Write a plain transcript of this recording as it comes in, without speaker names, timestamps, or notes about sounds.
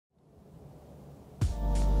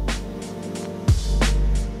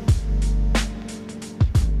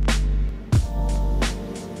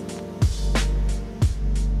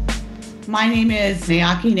My name is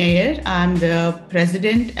Nayaki Nair. I'm the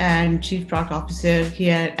President and Chief Product Officer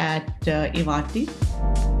here at IVANTI.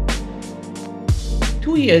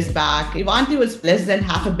 2 years back, IVANTI was less than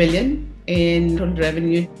 $500 million in total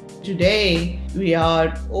revenue. Today, we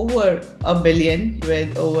are over $1 billion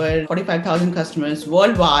with over 45,000 customers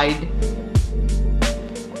worldwide.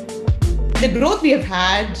 The growth we have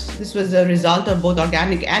had, this was a result of both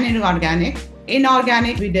organic and inorganic.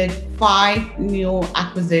 Inorganic, we did 5 new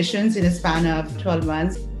acquisitions in a span of 12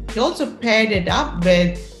 months. We also paired it up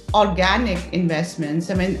with organic investments.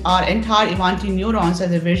 Our entire IVANTI Neurons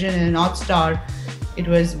as a vision and a North Star, it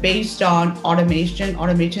was based on automation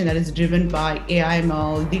that is driven by AI,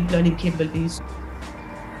 ML, deep learning capabilities.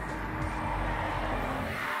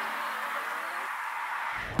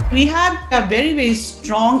 We have a very, very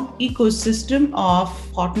strong ecosystem of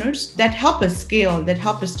partners that help us scale, that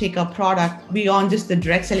help us take our product beyond just the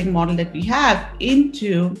direct selling model that we have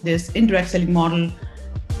into this indirect selling model.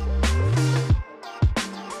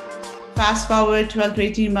 Fast forward 12 to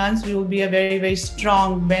 18 months, we will be a very, very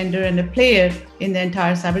strong vendor and a player in the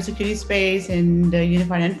entire cybersecurity space, in the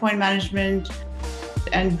unified endpoint management,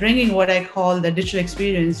 and bringing what I call the digital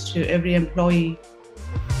experience to every employee.